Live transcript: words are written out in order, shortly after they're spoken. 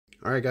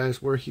Alright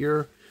guys, we're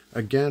here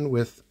again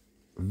with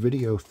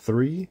video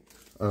 3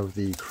 of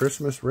the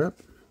Christmas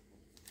rip.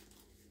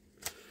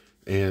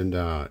 And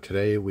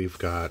today we've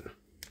got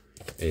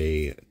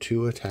a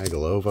Tua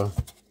Tagovailoa.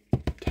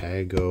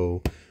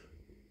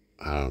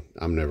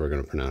 I'm never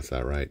going to pronounce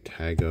that right.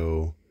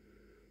 Tagovailoa.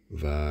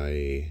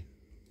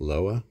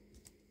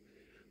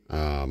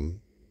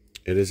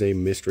 It is a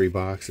mystery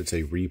box. It's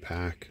a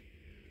repack.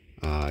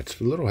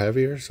 It's a little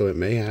heavier, so it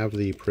may have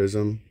the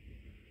prism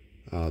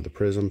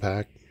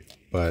pack.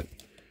 But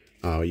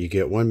you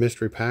get one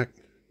mystery pack,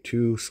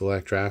 2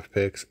 select draft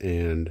picks,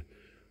 and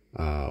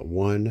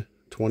one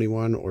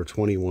 21 or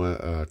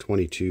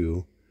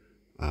 22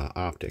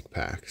 optic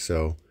pack.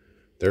 So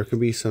there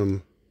could be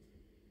some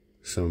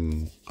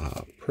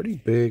pretty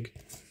big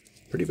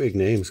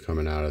names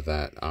coming out of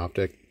that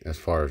optic as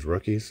far as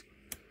rookies.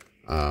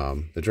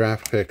 The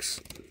draft picks,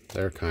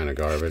 they're kind of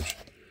garbage,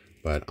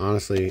 but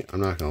honestly,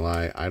 I'm not gonna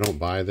lie, I don't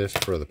buy this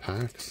for the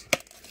packs.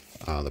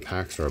 The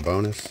packs are a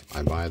bonus.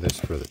 I buy this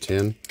for the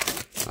tin.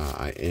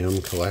 I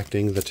am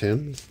collecting the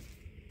tins.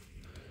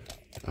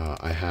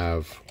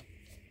 I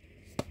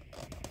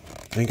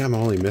think I'm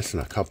only missing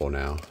a couple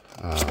now.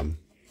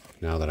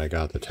 Now that I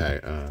got the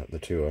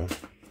Tua.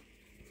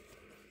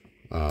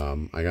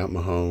 I got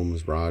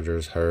Mahomes,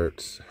 Rodgers,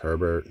 Hurts,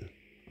 Herbert.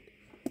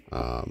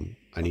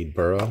 I need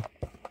Burrow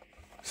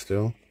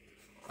still.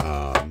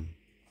 I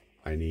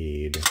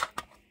need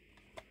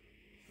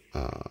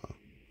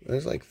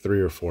there's like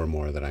 3 or 4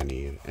 more that I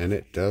need, and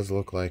it does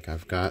look like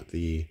I've got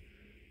the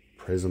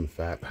Prism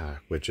Fat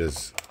Pack, which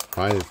is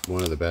probably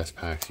one of the best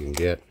packs you can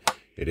get.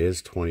 It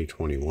is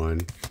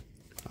 2021.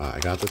 I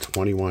got the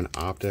 21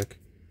 optic.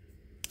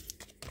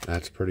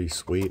 That's pretty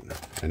sweet.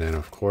 And then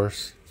of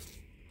course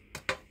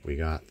we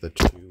got the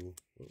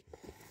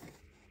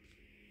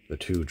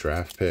two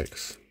draft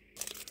picks.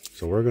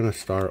 So we're gonna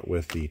start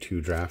with the 2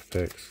 draft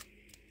picks.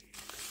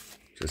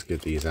 Just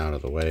get these out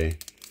of the way.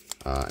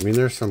 I mean,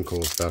 there's some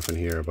cool stuff in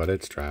here, but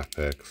it's draft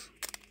picks.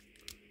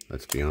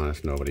 Let's be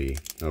honest, nobody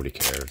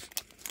cares.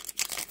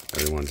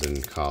 Everyone's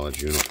in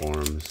college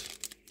uniforms.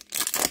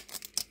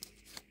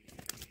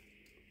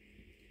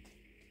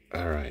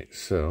 Alright,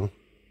 so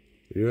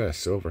we do got a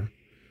silver.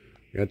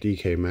 We got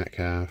DK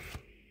Metcalf,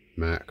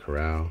 Matt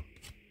Corral,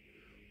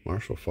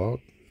 Marshall Faulk.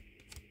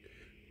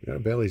 We got a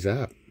Bailey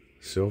Zapp,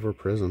 silver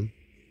prism.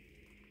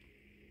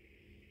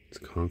 It's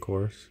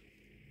concourse.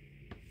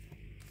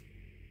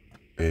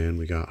 And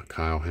we got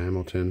Kyle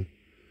Hamilton.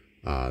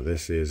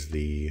 This is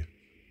the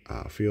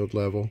field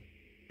level.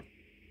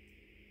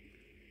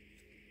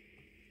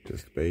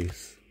 Just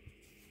base.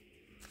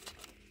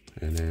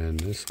 And then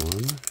this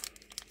one,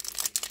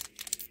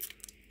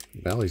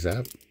 Bailey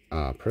Zapp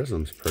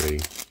prism's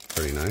pretty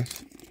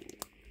nice.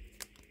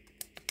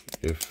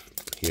 If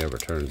he ever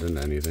turns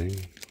into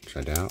anything, which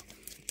I doubt.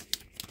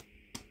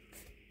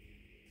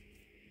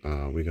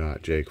 We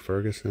got Jake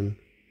Ferguson,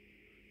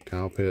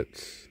 Kyle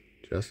Pitts,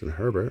 Justin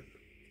Herbert.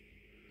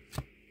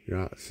 We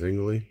got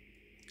Stingley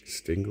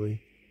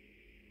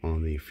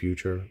on the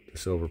future, the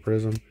silver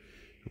prism.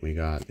 And we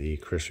got the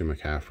Christian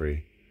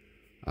McCaffrey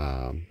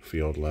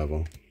field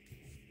level.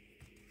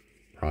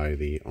 Probably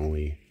the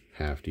only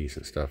half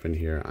decent stuff in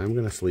here. I'm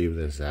gonna sleeve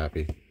this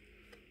Zappy.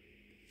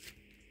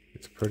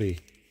 It's pretty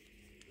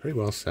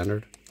well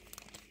centered.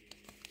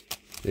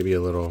 Maybe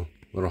a little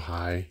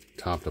high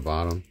top to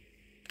bottom.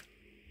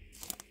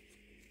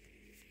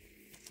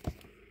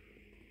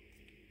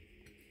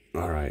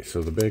 Alright,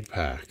 so the big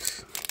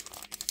packs.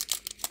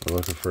 We're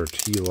looking for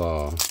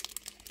T-Law.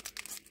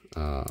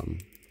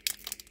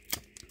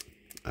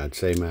 I'd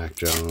say Mac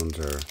Jones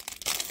or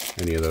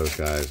any of those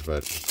guys,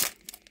 but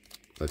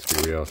let's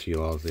be real,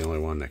 T-Law is the only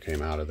one that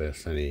came out of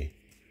this any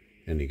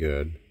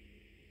good.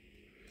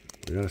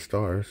 We got a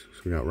stars.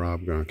 So we got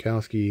Rob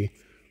Gronkowski,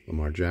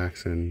 Lamar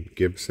Jackson,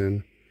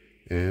 Gibson,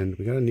 and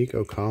we got a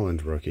Nico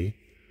Collins rookie.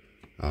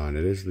 And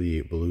it is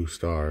the blue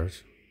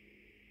stars.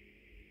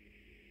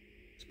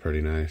 It's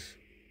pretty nice.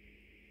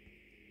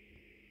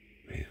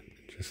 Man,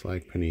 just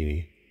like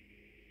Panini.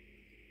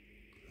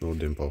 Little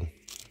dimple.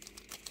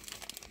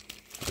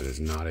 It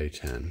is not a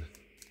 10.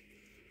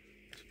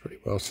 It's pretty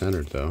well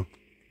centered though.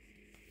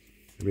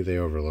 Maybe they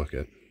overlook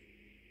it.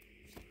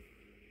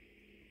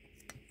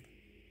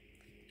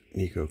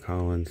 Nico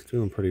Collins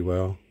doing pretty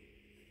well.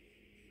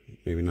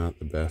 Maybe not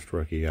the best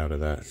rookie out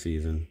of that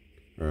season,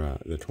 or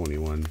the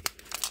 21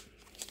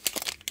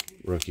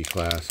 rookie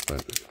class,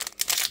 but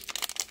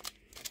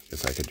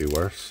guess I could do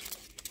worse.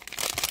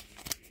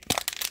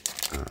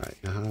 Alright,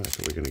 now how are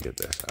we going to get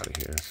this out of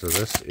here? So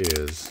this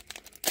is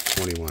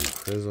 21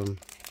 Prism.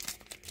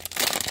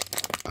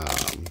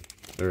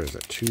 There is a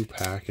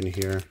 2-pack in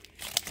here.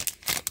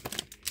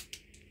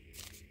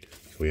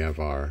 So we have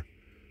our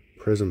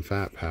Prism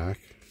Fat Pack,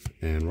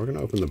 and we're going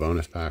to open the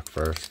bonus pack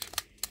first.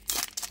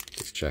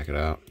 Let's check it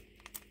out.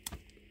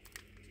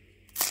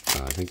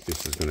 I think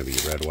this is going to be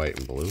red, white,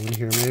 and blue in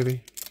here,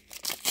 maybe.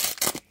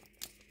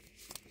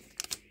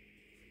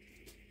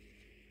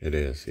 It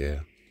is, yeah.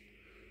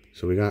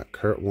 So we got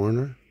Kurt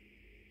Warner,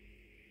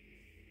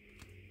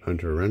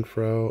 Hunter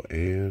Renfrow,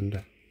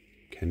 and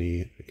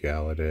Kenny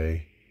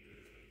Galladay.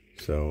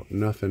 So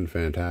nothing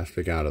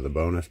fantastic out of the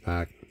bonus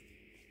pack.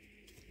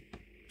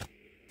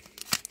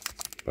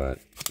 But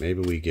maybe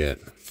we get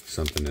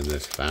something in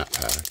this fat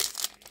pack.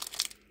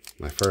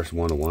 My first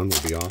 1-of-1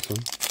 would be awesome.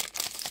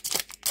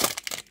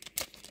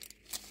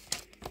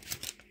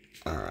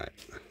 Alright.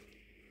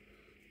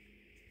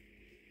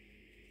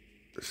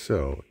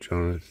 So,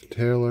 Jonathan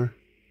Taylor,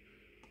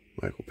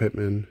 Michael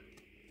Pittman,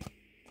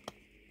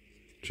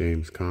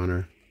 James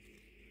Conner,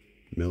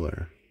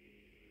 Miller,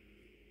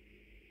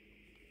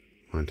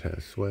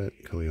 Montez Sweat,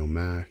 Khalil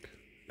Mack,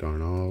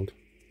 Darnold,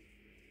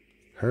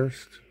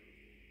 Hurst.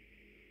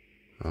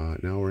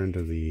 Now we're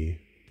into the,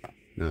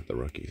 not the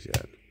rookies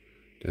yet.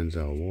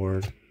 Denzel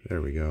Ward,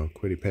 there we go.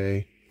 Kwity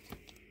Paye.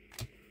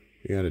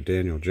 We got a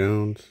Daniel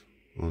Jones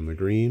on the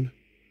green.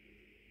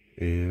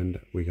 And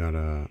we got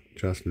a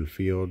Justin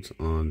Fields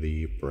on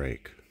the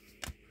break.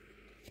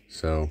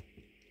 So,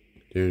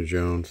 Daniel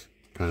Jones,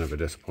 kind of a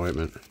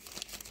disappointment.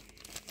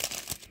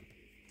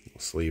 We'll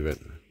sleeve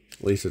it.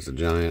 At least it's a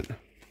giant.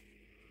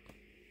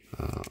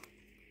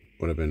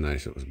 Would have been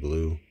nice if it was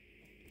blue,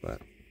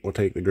 but we'll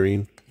take the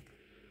green.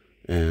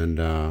 And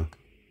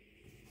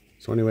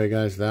so anyway,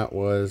 guys, that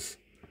was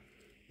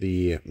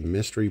the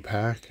mystery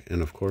pack.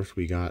 And of course,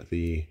 we got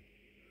the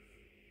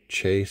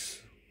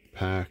chase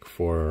pack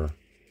for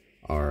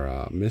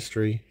our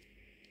mystery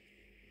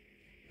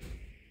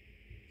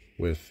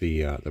with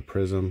the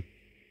prism.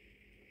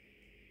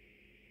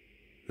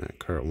 That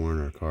Kurt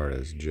Warner card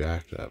is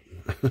jacked up.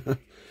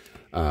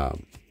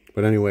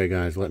 But anyway,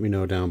 guys, let me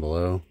know down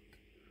below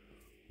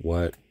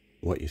what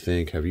you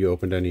think. Have you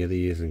opened any of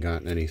these and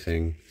gotten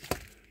anything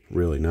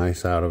really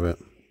nice out of it?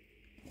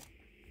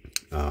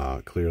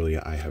 Clearly,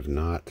 I have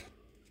not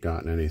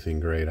gotten anything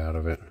great out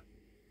of it,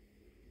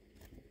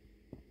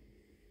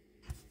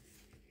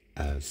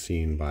 as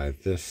seen by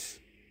this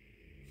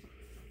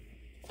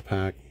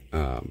pack.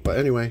 But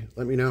anyway,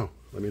 let me know.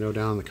 Let me know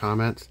down in the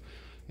comments.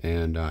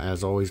 And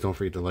as always, don't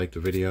forget to like the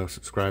video,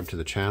 subscribe to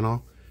the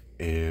channel,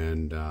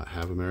 and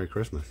have a Merry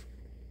Christmas.